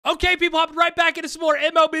Okay, people, hopping right back into some more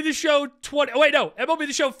MLB The Show 20. Oh, wait, no. MLB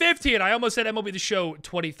The Show 15. I almost said MLB The Show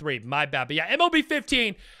 23. My bad. But yeah, MLB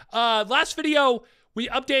 15. Last video, we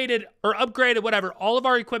updated or upgraded, whatever, all of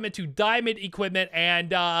our equipment to diamond equipment.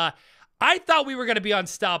 And I thought we were going to be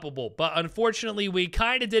unstoppable. But unfortunately, we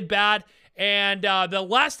kind of did bad. And the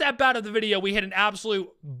last at-bat of the video, we hit an absolute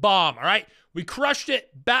bomb, all right? We crushed it.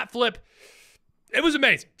 Bat flip. It was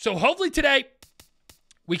amazing. So hopefully today,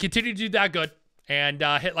 we continue to do that good. And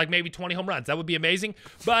hit like maybe 20 home runs. That would be amazing.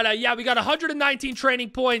 But yeah, we got 119 training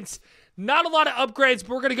points. Not a lot of upgrades, but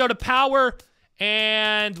we're going to go to power.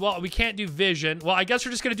 And, well, we can't do vision. Well, I guess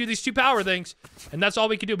we're just going to do these two power things. And that's all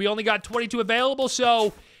we can do. We only got 22 available.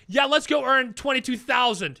 So, yeah, let's go earn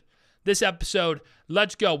 22,000 this episode.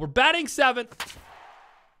 Let's go. We're batting 7th.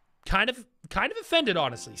 Kind of offended,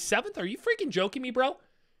 honestly. 7th? Are you freaking joking me, bro?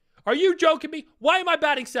 Are you joking me? Why am I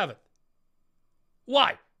batting 7th?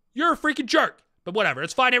 Why? You're a freaking jerk. But whatever,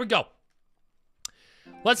 it's fine. Here we go.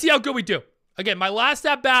 Let's see how good we do. Again, my last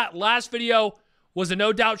at-bat, last video was a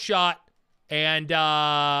no-doubt shot. And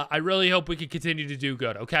I really hope we can continue to do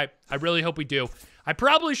good, okay? I really hope we do. I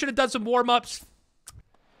probably should have done some warm-ups.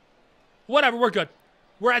 Whatever, we're good.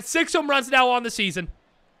 We're at 6 home runs now on the season.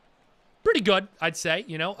 Pretty good, I'd say,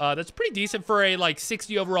 you know. That's pretty decent for a, like,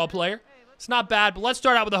 60 overall player. It's not bad, but let's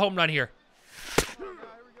start out with a home run here.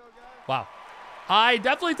 Wow. I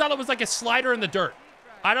definitely thought it was like a slider in the dirt.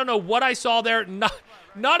 I don't know what I saw there.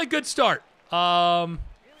 Not a good start.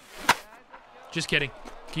 Just kidding.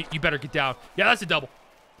 You better get down. Yeah, that's a double.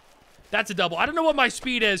 That's a double. I don't know what my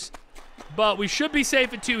speed is, but we should be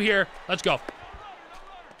safe at 2 here. Let's go.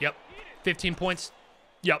 Yep. 15 points.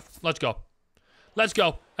 Yep. Let's go. Let's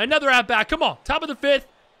go. Another at-bat. Come on. Top of the 5th.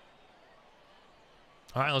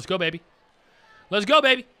 All right, let's go, baby. Let's go,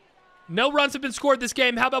 baby. No runs have been scored this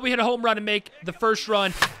game. How about we hit a home run and make the first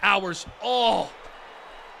run ours? Oh,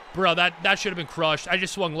 bro, that should have been crushed. I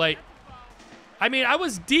just swung late. I mean, I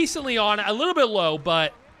was decently on, a little bit low,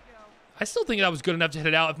 but I still think that was good enough to hit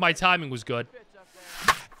it out if my timing was good.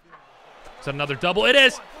 Is that another double? It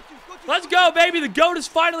is. Let's go, baby. The GOAT is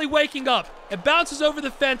finally waking up. It bounces over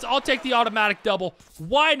the fence. I'll take the automatic double.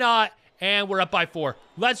 Why not? And we're up by 4.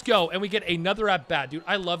 Let's go. And we get another at-bat. Dude,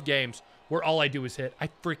 I love games where all I do is hit. I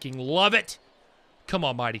freaking love it. Come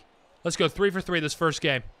on, Mighty. Let's go 3 for 3 this first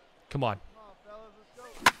game. Come on.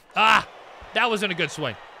 Ah, that wasn't a good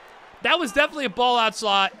swing. That was definitely a ball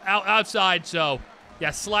outside, so,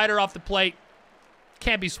 yeah, slider off the plate.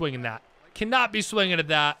 Can't be swinging that. Cannot be swinging at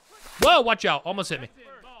that. Whoa, watch out. Almost hit me.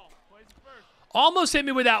 Almost hit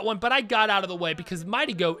me with that one, but I got out of the way because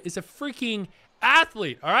Mighty Goat is a freaking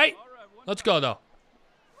athlete, all right? Let's go, though.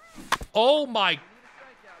 Oh, my.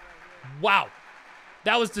 Wow.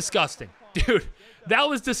 That was disgusting. Dude, that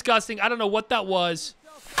was disgusting. I don't know what that was.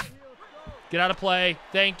 Get out of play.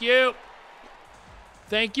 Thank you.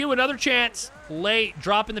 Thank you. Another chance. Late.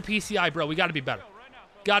 Dropping the PCI, bro. We got to be better.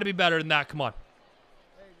 Got to be better than that. Come on.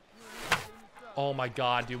 Oh, my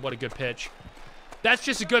God, dude. What a good pitch. That's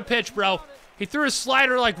just a good pitch, bro. He threw a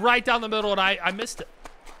slider, like, right down the middle, and I missed it.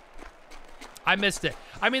 I missed it.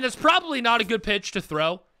 I mean, that's probably not a good pitch to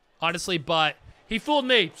throw, honestly, but he fooled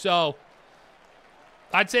me, so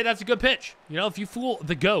I'd say that's a good pitch. You know, if you fool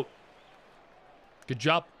the GOAT. Good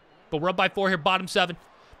job. But we're up by 4 here, bottom 7.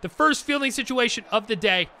 The first fielding situation of the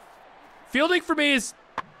day. Fielding for me is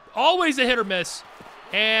always a hit or miss,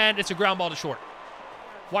 and it's a ground ball to short.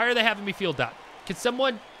 Why are they having me field that? Can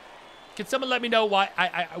someone let me know why?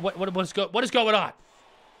 What is going on?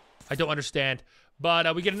 I don't understand.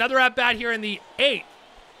 But we get another at-bat here in the 8th.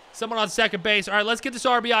 Someone on second base. All right, let's get this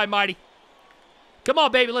RBI, Mighty. Come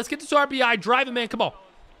on, baby. Let's get this RBI. Drive him in. Come on.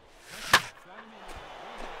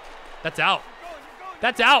 That's out.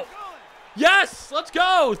 That's out. Yes, let's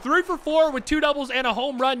go. 3 for 4 with 2 doubles and a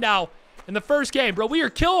home run now in the first game, bro. We are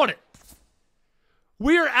killing it.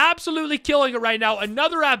 We are absolutely killing it right now.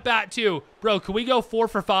 Another at-bat, too. Bro, can we go 4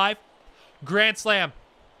 for 5? Grand slam.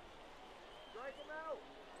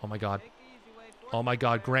 Oh, my God. Oh, my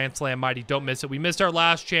God. Grand slam, Mighty. Don't miss it. We missed our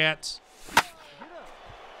last chance.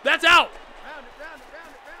 That's out.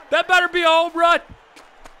 That better be a home run.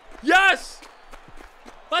 Yes.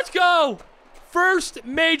 Let's go. First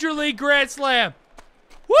Major League Grand Slam.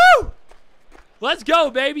 Woo! Let's go,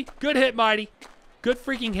 baby. Good hit, Mighty. Good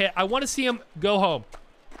freaking hit. I want to see him go home.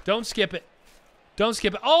 Don't skip it. Don't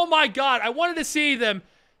skip it. Oh, my God. I wanted to see them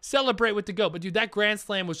celebrate with the GOAT. But, dude, that Grand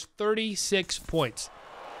Slam was 36 points.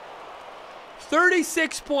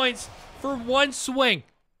 36 points for one swing.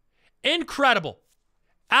 Incredible.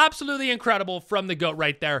 Absolutely incredible from the GOAT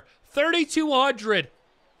right there. 3,200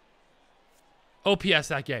 OPS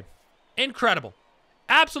that game. Incredible.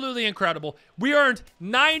 Absolutely incredible. We earned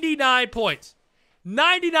 99 points.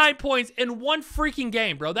 99 points in one freaking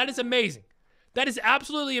game, bro. That is amazing. That is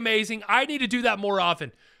absolutely amazing. I need to do that more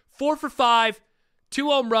often. 4 for 5, 2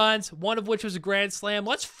 home runs, one of which was a grand slam.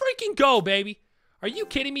 Let's freaking go, baby. Are you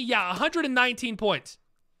kidding me? Yeah, 119 points.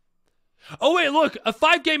 Oh, wait, look. A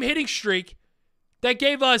 5-game hitting streak that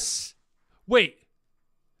gave us... Wait.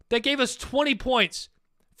 That gave us 20 points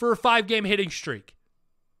for a 5-game hitting streak.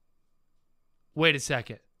 Wait a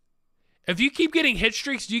second. If you keep getting hit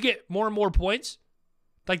streaks, do you get more and more points?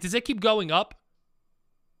 Like, does it keep going up?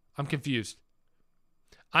 I'm confused.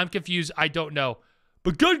 I'm confused. I don't know.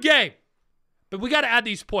 But good game. But we got to add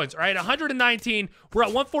these points, all right? 119. We're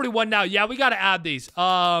at 141 now. Yeah, we got to add these.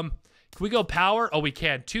 Can we go power? Oh, we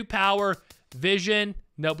can. 2 power. Vision.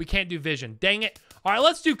 No, we can't do vision. Dang it. All right,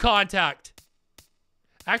 let's do contact.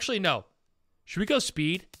 Actually, no. Should we go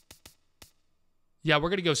speed? Yeah, we're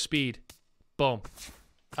going to go speed. Boom.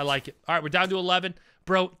 I like it. All right, we're down to 11.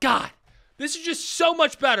 Bro, God, this is just so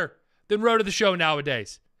much better than Road to the Show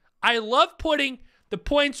nowadays. I love putting the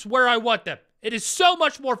points where I want them. It is so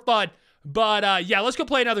much more fun. But, yeah, let's go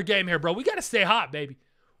play another game here, bro. We got to stay hot, baby.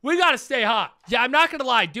 We got to stay hot. Yeah, I'm not going to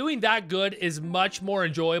lie. Doing that good is much more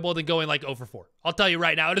enjoyable than going, like, 0 for 4. I'll tell you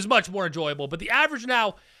right now. It is much more enjoyable. But the average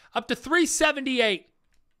now, up to 378.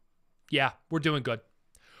 Yeah, we're doing good.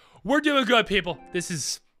 We're doing good, people. This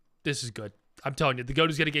is good. I'm telling you, the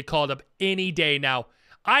GOAT is going to get called up any day now.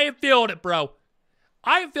 I am feeling it, bro.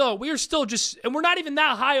 I am feeling it. We are still just, and we're not even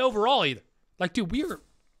that high overall either. Like, dude,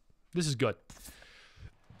 this is good.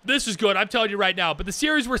 This is good. I'm telling you right now. But the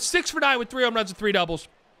series, we're 6 for 9 with 3 home runs and 3 doubles.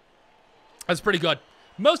 That's pretty good.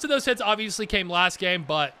 Most of those hits obviously came last game,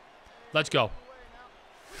 but let's go.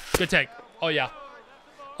 Good take. Oh, yeah.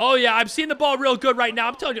 Oh, yeah. I'm seeing the ball real good right now.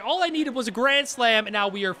 I'm telling you, all I needed was a grand slam, and now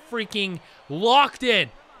we are freaking locked in.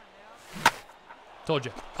 Told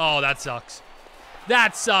you. Oh, that sucks.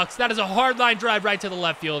 That sucks. That is a hard line drive right to the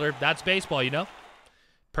left fielder. That's baseball, you know?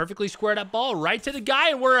 Perfectly squared up ball right to the guy,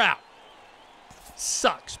 and we're out.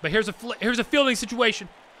 Sucks. But here's a fielding situation.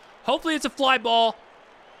 Hopefully it's a fly ball.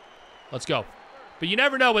 Let's go. But you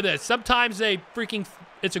never know with this. Sometimes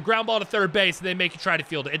it's a ground ball to third base, and they make you try to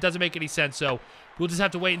field it. It doesn't make any sense, so we'll just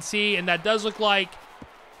have to wait and see. And that does look like...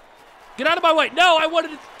 Get out of my way. No, I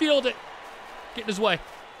wanted to field it. Get in his way.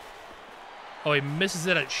 Oh, he misses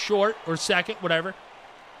it at short or second, whatever.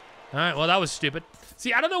 All right, well, that was stupid.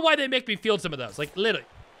 See, I don't know why they make me field some of those. Like, literally,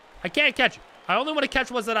 I can't catch it. I only want to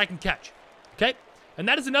catch ones that I can catch, okay? And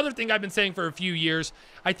that is another thing I've been saying for a few years.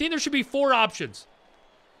 I think there should be 4 options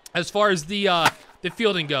as far as the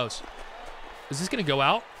fielding goes. Is this going to go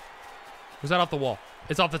out? Or is that off the wall?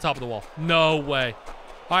 It's off the top of the wall. No way.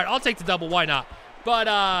 All right, I'll take the double. Why not?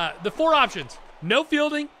 But the 4 options, no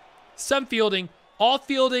fielding, some fielding, all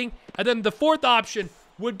fielding, and then the 4th option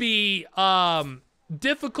would be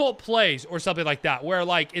difficult plays or something like that, where,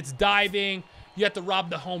 like, it's diving, you have to rob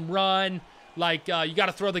the home run, like, you got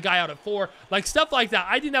to throw the guy out at 4, like, stuff like that.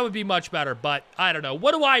 I think that would be much better, but I don't know.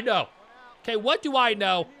 What do I know? Okay, what do I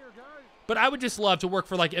know? But I would just love to work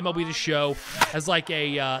for, like, MLB The Show as, like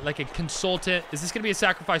a consultant. Is this going to be a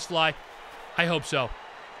sacrifice fly? I hope so.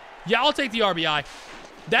 Yeah, I'll take the RBI.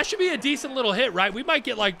 That should be a decent little hit, right? We might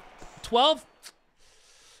get, like, 12.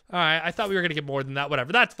 All right, I thought we were going to get more than that.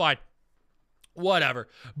 Whatever, that's fine. Whatever.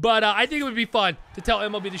 But I think it would be fun to tell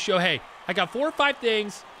MLB The Show, hey, I got 4 or 5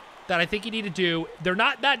 things that I think you need to do. They're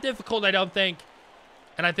not that difficult, I don't think.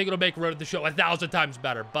 And I think it'll make Road to the Show 1,000 times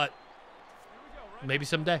better. But maybe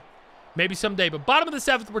someday. Maybe someday. But bottom of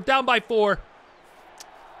the 7th, we're down by 4.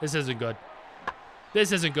 This isn't good.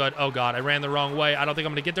 This isn't good. Oh, God, I ran the wrong way. I don't think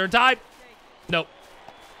I'm going to get there in time. Nope.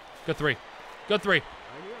 Go 3. Go 3.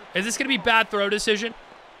 Is this going to be bad throw decision?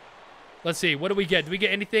 Let's see. What do we get? Do we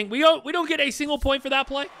get anything? We don't get a single point for that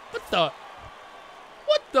play? What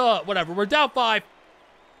the? Whatever. We're down 5.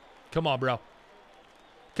 Come on, bro.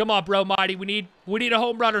 Come on, bro, Mighty. We need a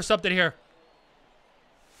home run or something here.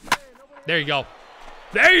 There you go.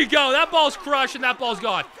 There you go. That ball's crushed and that ball's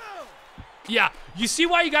gone. Yeah. You see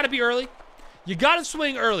why you got to be early? You got to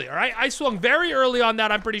swing early, all right? I swung very early on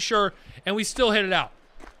that, I'm pretty sure, and we still hit it out.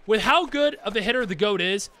 With how good of a hitter the GOAT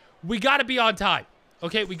is, we got to be on time.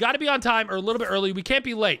 Okay, we got to be on time or a little bit early. We can't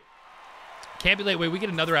be late. Can't be late. Wait, we get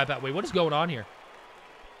another at-bat. Wait, what is going on here?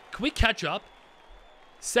 Can we catch up?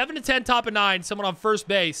 7 to 10, top of 9. Someone on first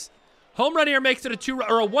base. Home run here makes it a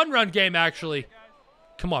 1-run game, actually.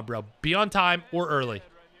 Come on, bro. Be on time or early.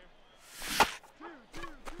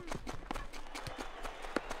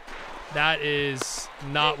 That is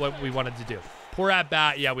not what we wanted to do. Poor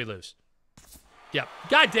at-bat. Yeah, we lose. Yep.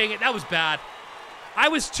 God dang it. That was bad. I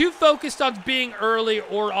was too focused on being early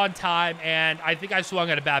or on time, and I think I swung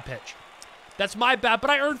at a bad pitch. That's my bad, but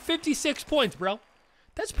I earned 56 points, bro.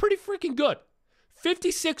 That's pretty freaking good.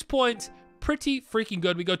 56 points, pretty freaking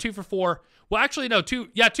good. We go 2 for 4. Well, actually, no, 2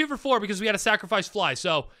 for 4 because we had a sacrifice fly.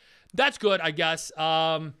 So that's good, I guess.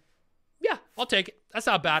 Yeah, I'll take it. That's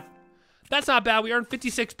not bad. That's not bad. We earned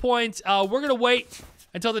 56 points. We're going to wait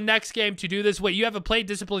until the next game to do this. Wait, you have a play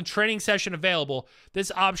discipline training session available.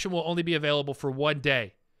 This option will only be available for 1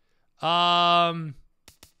 day. Nah,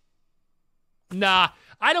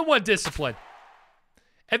 I don't want discipline.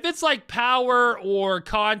 If it's like power or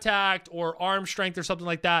contact or arm strength or something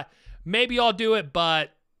like that, maybe I'll do it,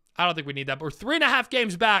 but I don't think we need that. But we're 3.5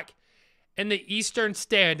 games back in the Eastern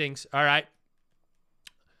standings, all right?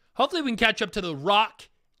 Hopefully we can catch up to the Rock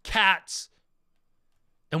Cats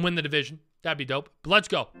and win the division. That'd be dope. But let's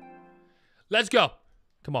go. Let's go.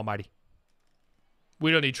 Come on, Mighty. We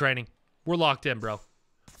don't need training. We're locked in, bro.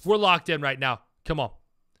 We're locked in right now. Come on.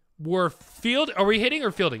 Are we hitting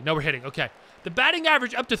or fielding? No, we're hitting. Okay. The batting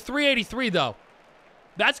average up to 383, though.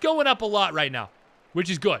 That's going up a lot right now, which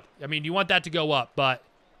is good. I mean, you want that to go up, but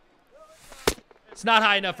it's not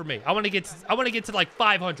high enough for me. I want to get to like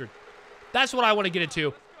 500. That's what I want to get it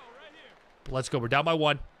to. But let's go. We're down by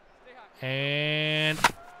 1. And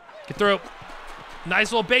get through.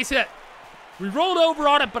 Nice little base hit. We rolled over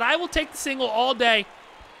on it, but I will take the single all day.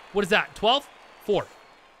 What is that? 12? 4.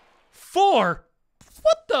 4?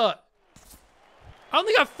 What the? I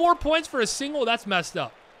only got 4 points for a single. That's messed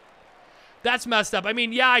up. That's messed up. I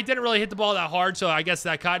mean, yeah, I didn't really hit the ball that hard, so I guess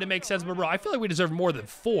that kind of makes sense. But, bro, I feel like we deserve more than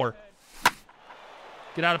 4.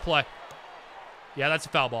 Get out of play. Yeah, that's a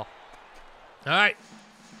foul ball. All right.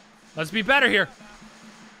 Let's be better here.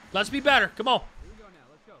 Let's be better. Come on.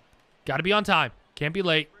 Got to be on time. Can't be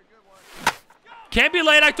late. Can't be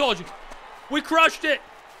late, I told you. We crushed it.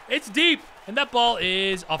 It's deep, and that ball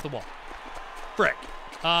is off the wall. Frick.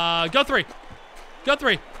 Go 3. Go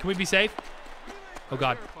 3. Can we be safe? Oh,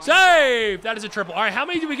 God. Save! That is a triple. All right, how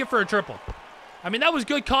many did we get for a triple? I mean, that was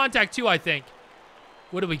good contact, too, I think.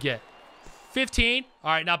 What did we get? 15?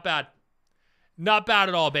 All right, not bad. Not bad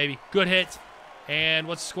at all, baby. Good hit. And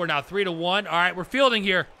what's the score now? 3-1. All right, we're fielding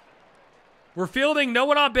here. We're fielding. No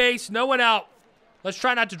one on base. No one out. Let's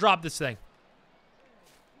try not to drop this thing.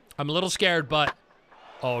 I'm a little scared, but...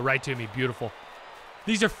 Oh, right to me. Beautiful.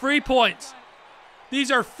 These are free points.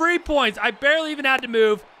 These are free points. I barely even had to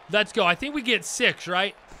move. Let's go. I think we get 6,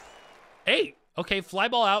 right? 8. Okay, fly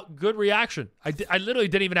ball out. Good reaction. I literally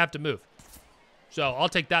didn't even have to move. So I'll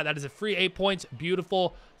take that. That is a free 8 points.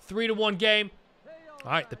 Beautiful. 3-1 game.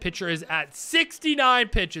 All right, the pitcher is at 69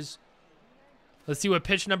 pitches. Let's see what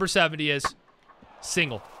pitch number 70 is.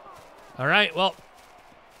 Single. All right, well.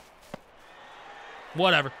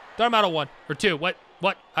 Whatever. Throw him out of 1 or 2. What?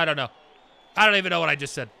 I don't know. I don't even know what I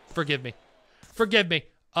just said. Forgive me. Forgive me.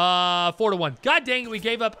 4-1. God dang it, we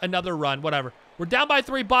gave up another run. Whatever. We're down by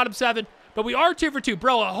 3, bottom 7, but we are 2 for 2.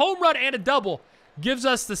 Bro, a home run and a double gives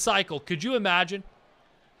us the cycle. Could you imagine?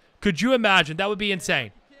 Could you imagine? That would be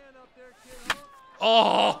insane.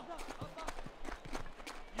 Oh.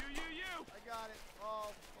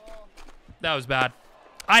 That was bad.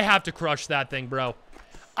 I have to crush that thing, bro.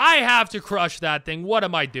 I have to crush that thing. What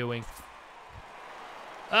am I doing?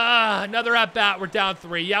 Another at bat. We're down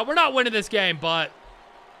 3. Yeah, we're not winning this game, but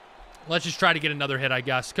let's just try to get another hit, I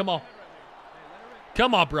guess. Come on.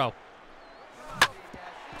 Come on, bro.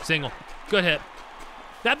 Single. Good hit.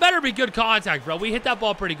 That better be good contact, bro. We hit that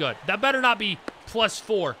ball pretty good. That better not be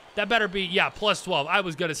 +4. That better be, yeah, +12. I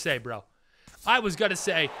was going to say, bro. I was going to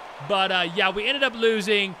say. But, yeah, we ended up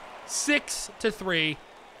losing 6-3.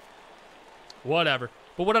 Whatever.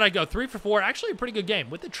 But what did I go? 3 for 4. Actually, a pretty good game.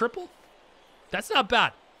 With the triple, that's not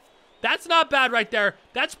bad. That's not bad right there.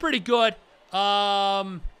 That's pretty good.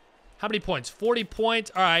 How many points? 40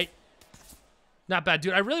 points. All right. Not bad,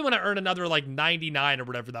 dude. I really want to earn another, like, 99 or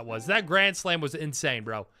whatever that was. That Grand Slam was insane,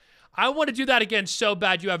 bro. I want to do that again so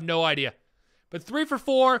bad you have no idea. But 3 for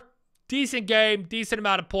 4. Decent game. Decent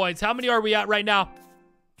amount of points. How many are we at right now?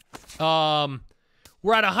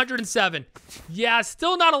 We're at 107. Yeah,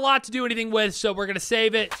 still not a lot to do anything with, so we're going to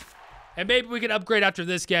save it. And maybe we can upgrade after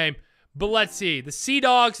this game. But let's see. The Sea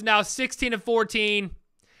Dogs now 16-14.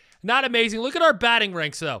 Not amazing. Look at our batting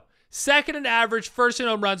ranks, though. 2nd in average, 1st in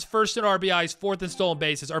home runs, 1st in RBIs, 4th in stolen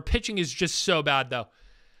bases. Our pitching is just so bad, though.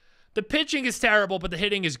 The pitching is terrible, but the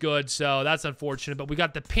hitting is good, so that's unfortunate. But we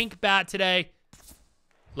got the pink bat today.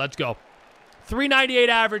 Let's go. 398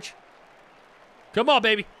 average. Come on,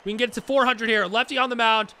 baby. We can get it to 400 here. Lefty on the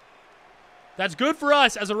mound. That's good for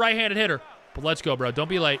us as a right-handed hitter. But let's go, bro. Don't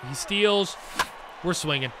be late. He steals. We're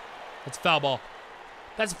swinging. It's foul ball.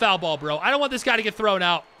 That's a foul ball, bro. I don't want this guy to get thrown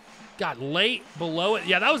out. Got late below it.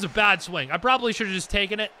 Yeah, that was a bad swing. I probably should have just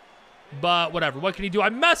taken it, but whatever. What can he do? I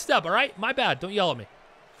messed up, all right? My bad. Don't yell at me.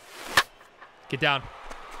 Get down.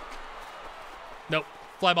 Nope.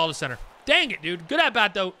 Fly ball to center. Dang it, dude. Good at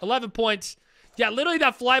bat, though. 11 points. Yeah, literally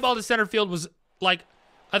that fly ball to center field was like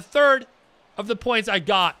a third of the points I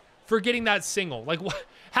got for getting that single. Like,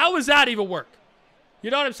 how does that even work? You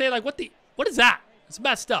know what I'm saying? Like, what is that? It's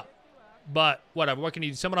messed up. But whatever. What can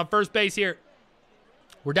you do? Someone on first base here.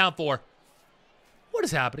 We're down 4. What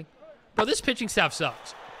is happening? Bro, this pitching staff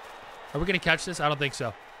sucks. Are we going to catch this? I don't think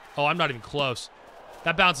so. Oh, I'm not even close.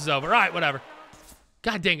 That bounces over. All right, whatever.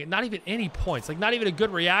 God dang it. Not even any points. Like, not even a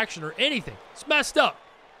good reaction or anything. It's messed up.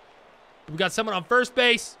 We got someone on first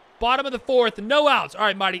base. Bottom of the 4th. And no outs. All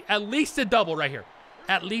right, Mighty. At least a double right here.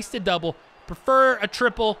 At least a double. Prefer a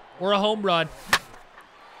triple or a home run.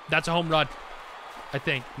 That's a home run, I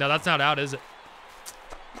think. No, that's not out, is it?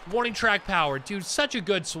 Warning track power. Dude, such a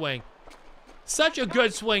good swing. Such a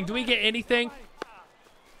good swing. Do we get anything?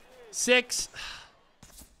 6.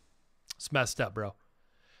 It's messed up, bro.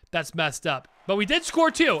 That's messed up. But we did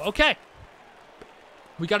score 2. Okay.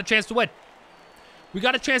 We got a chance to win. We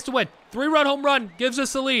got a chance to win. 3-run home run gives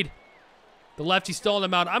us the lead. The lefty's still on the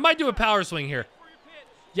mound. I might do a power swing here.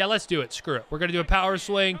 Yeah, let's do it. Screw it. We're going to do a power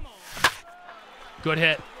swing. Good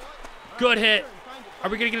hit. Good hit. Are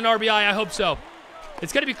we going to get an RBI? I hope so.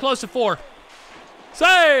 It's going to be close to 4.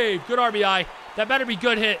 Save! Good RBI. That better be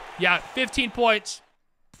good hit. Yeah, 15 points.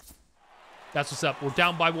 That's what's up. We're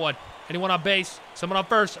down by 1. Anyone on base? Someone on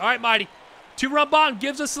first. All right, Mighty. 2-run bomb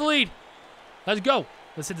gives us the lead. Let's go.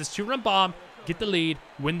 Let's hit this 2-run bomb. Get the lead.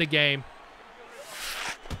 Win the game.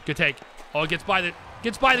 Good take. Oh, it gets by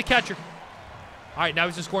the catcher. All right, now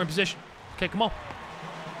he's in scoring position. Okay, come on.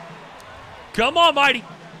 Come on, Mighty.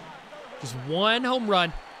 Just 1 home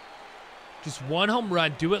run. Just 1 home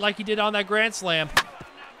run. Do it like he did on that grand slam.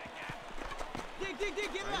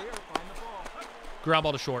 Ground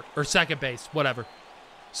ball to short. Or second base. Whatever.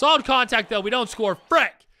 Solid contact, though. We don't score.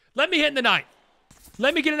 Frick. Let me hit in the 9th.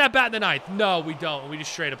 Let me get in that bat in the 9th. No, we don't. We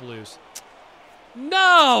just straight up lose.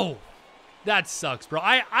 No. That sucks, bro.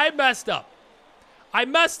 I messed up. I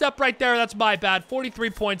messed up right there. That's my bad.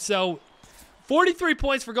 43 points, so 43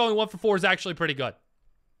 points for going 1 for 4 is actually pretty good.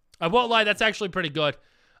 I won't lie. That's actually pretty good.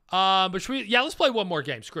 But should we, yeah, let's play one more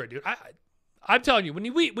game. Screw it, dude. I'm telling you, when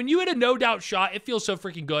you hit a no-doubt shot, it feels so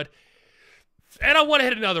freaking good. And I want to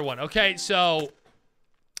hit another one, okay? So,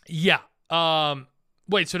 yeah.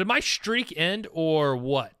 Wait, so did my streak end or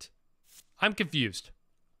what? I'm confused.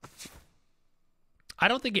 I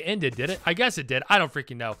don't think it ended, did it? I guess it did. I don't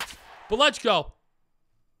freaking know. But let's go.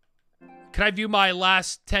 Can I view my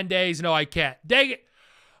last 10 days? No, I can't. Dang it.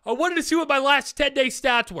 I wanted to see what my last 10-day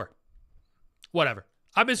stats were. Whatever.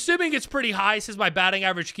 I'm assuming it's pretty high since my batting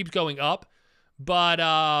average keeps going up. But,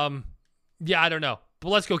 yeah, I don't know. But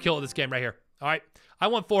let's go kill this game right here. All right? I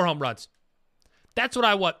want 4 home runs. That's what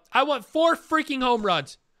I want. I want 4 freaking home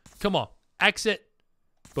runs. Come on. Exit.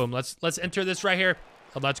 Boom. Let's enter this right here.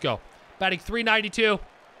 And let's go. Batting .392.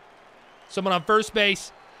 Someone on first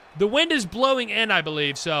base. The wind is blowing in, I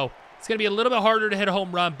believe, so it's going to be a little bit harder to hit a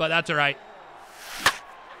home run, but that's all right.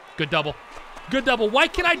 Good double. Good double. Why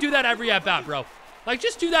can't I do that every at-bat, bro? Like,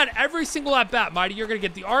 just do that every single at-bat, Mighty. You're going to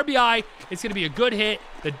get the RBI. It's going to be a good hit.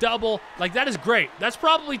 The double. Like, that is great. That's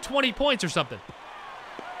probably 20 points or something.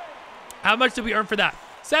 How much did we earn for that?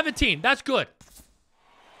 17. That's good.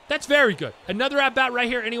 That's very good. Another at-bat right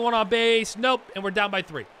here. Anyone on base? Nope. And we're down by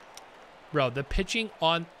 3. Bro, the pitching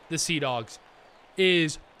on the Sea Dogs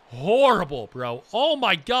is horrible, bro. Oh,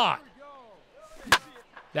 my God.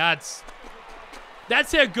 That's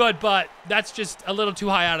it good, but that's just a little too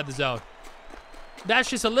high out of the zone. That's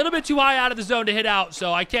just a little bit too high out of the zone to hit out,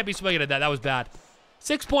 so I can't be swinging at that. That was bad.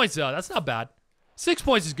 6 points, though. That's not bad. 6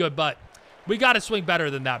 points is good, but we got to swing better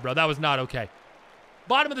than that, bro. That was not okay.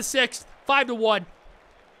 Bottom of the 6th, 5-1.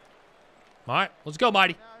 All right, let's go,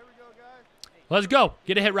 Mighty. Let's go.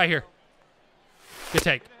 Get a hit right here. Good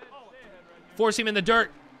take. Force him in the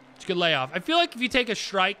dirt. It's a good layoff. I feel like if you take a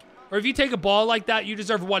strike, or if you take a ball like that, you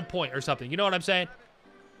deserve 1 point or something. You know what I'm saying?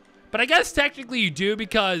 But I guess technically you do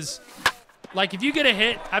because, like, if you get a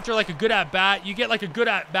hit after, like, a good at-bat, you get, like, a good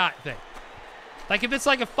at-bat thing. Like, if it's,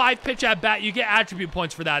 like, a 5-pitch at-bat, you get attribute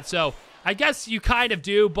points for that. So, I guess you kind of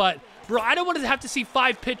do, but, bro, I don't want to have to see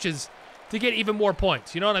 5 pitches to get even more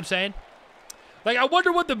points. You know what I'm saying? Like, I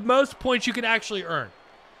wonder what the most points you can actually earn.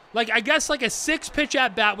 Like, I guess, like, a 6-pitch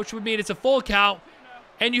at-bat, which would mean it's a full count,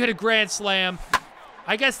 and you hit a grand slam.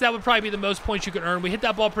 I guess that would probably be the most points you could earn. We hit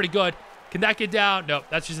that ball pretty good. Can that get down? Nope,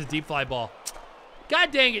 that's just a deep fly ball.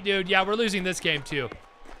 God dang it, dude. Yeah, we're losing this game, too.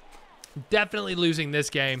 Definitely losing this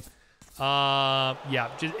game. Yeah,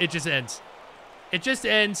 it just ends. It just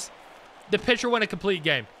ends. The pitcher won a complete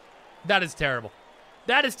game. That is terrible.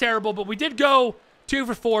 That is terrible, but we did go 2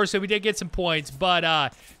 for 4, so we did get some points.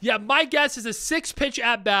 But, yeah, my guess is a 6-pitch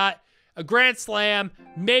at-bat, a grand slam.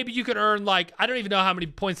 Maybe you could earn, like, I don't even know how many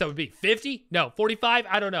points that would be. 50? No, 45?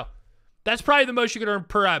 I don't know. That's probably the most you could earn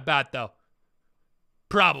per at-bat, though.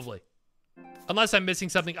 Probably. Unless I'm missing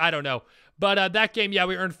something, I don't know. But that game, yeah,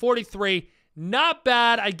 we earned 43. Not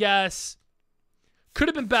bad, I guess. Could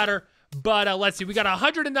have been better. But let's see. We got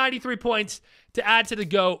 193 points to add to the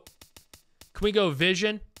GOAT. Can we go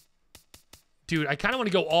vision? Dude, I kind of want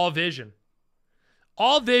to go all vision.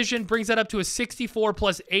 All vision brings that up to a 64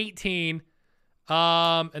 plus 18.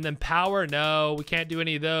 And then power, no. We can't do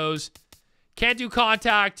any of those. Can't do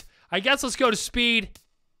contact. I guess let's go to speed.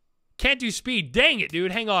 Can't do speed. Dang it,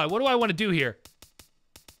 dude. Hang on. What do I want to do here?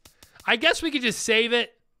 I guess we could just save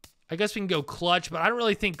it. I guess we can go clutch, but I don't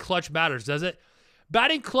really think clutch matters, does it?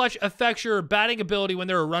 Batting clutch affects your batting ability when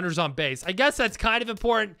there are runners on base. I guess that's kind of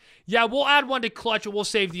important. Yeah, we'll add one to clutch and we'll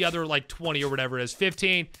save the other like 20 or whatever it is.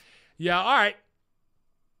 15. Yeah, all right.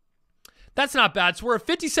 That's not bad. So we're a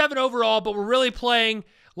 57 overall, but we're really playing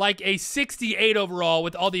like a 68 overall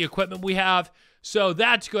with all the equipment we have. So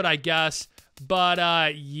that's good, I guess.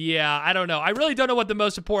 But, yeah, I don't know. I really don't know what the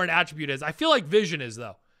most important attribute is. I feel like vision is,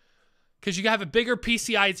 though. Because you have a bigger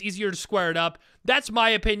PCI, it's easier to square it up. That's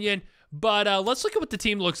my opinion. But let's look at what the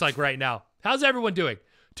team looks like right now. How's everyone doing?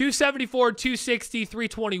 274, 260,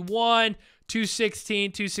 321,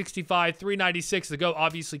 216, 265, 396. The GOAT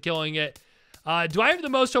obviously killing it. Do I have the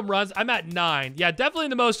most home runs? I'm at 9. Yeah, definitely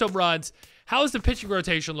the most home runs. How is the pitching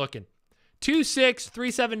rotation looking? 2.6,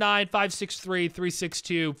 3.79, 5.63,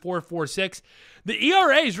 3.62, 4.46. The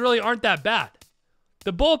ERAs really aren't that bad.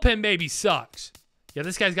 The bullpen maybe sucks. Yeah,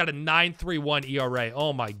 this guy's got a 9.31 ERA.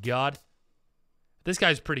 Oh, my God. This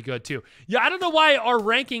guy's pretty good, too. Yeah, I don't know why our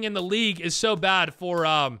ranking in the league is so bad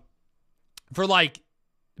for like,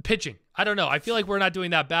 pitching. I don't know. I feel like we're not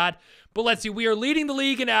doing that bad. But let's see. We are leading the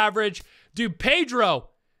league in average. Dude, Pedro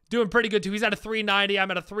doing pretty good, too. He's at a 390. I'm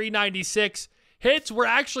at a 396. Hits, we're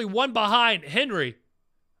actually one behind Henry.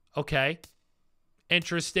 Okay.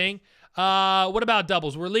 Interesting. What about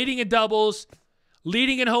doubles? We're leading in doubles,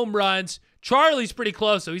 leading in home runs. Charlie's pretty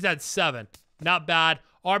close, so he's at 7. Not bad.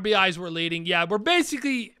 RBIs we're leading. Yeah, we're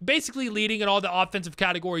basically leading in all the offensive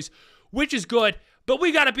categories, which is good, but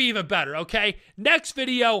we got to be even better, okay? Next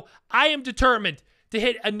video, I am determined to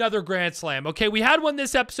hit another Grand Slam, okay? We had one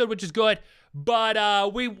this episode, which is good,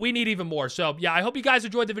 but we need even more. So, yeah, I hope you guys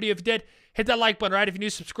enjoyed the video. If you did, hit that like button, all right? If you're new,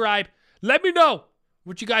 subscribe. Let me know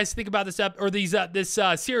what you guys think about this this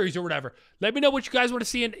series or whatever. Let me know what you guys want to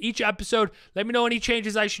see in each episode. Let me know any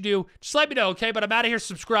changes I should do. Just let me know, okay? But I'm out of here.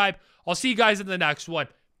 Subscribe. I'll see you guys in the next one.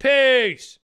 Peace.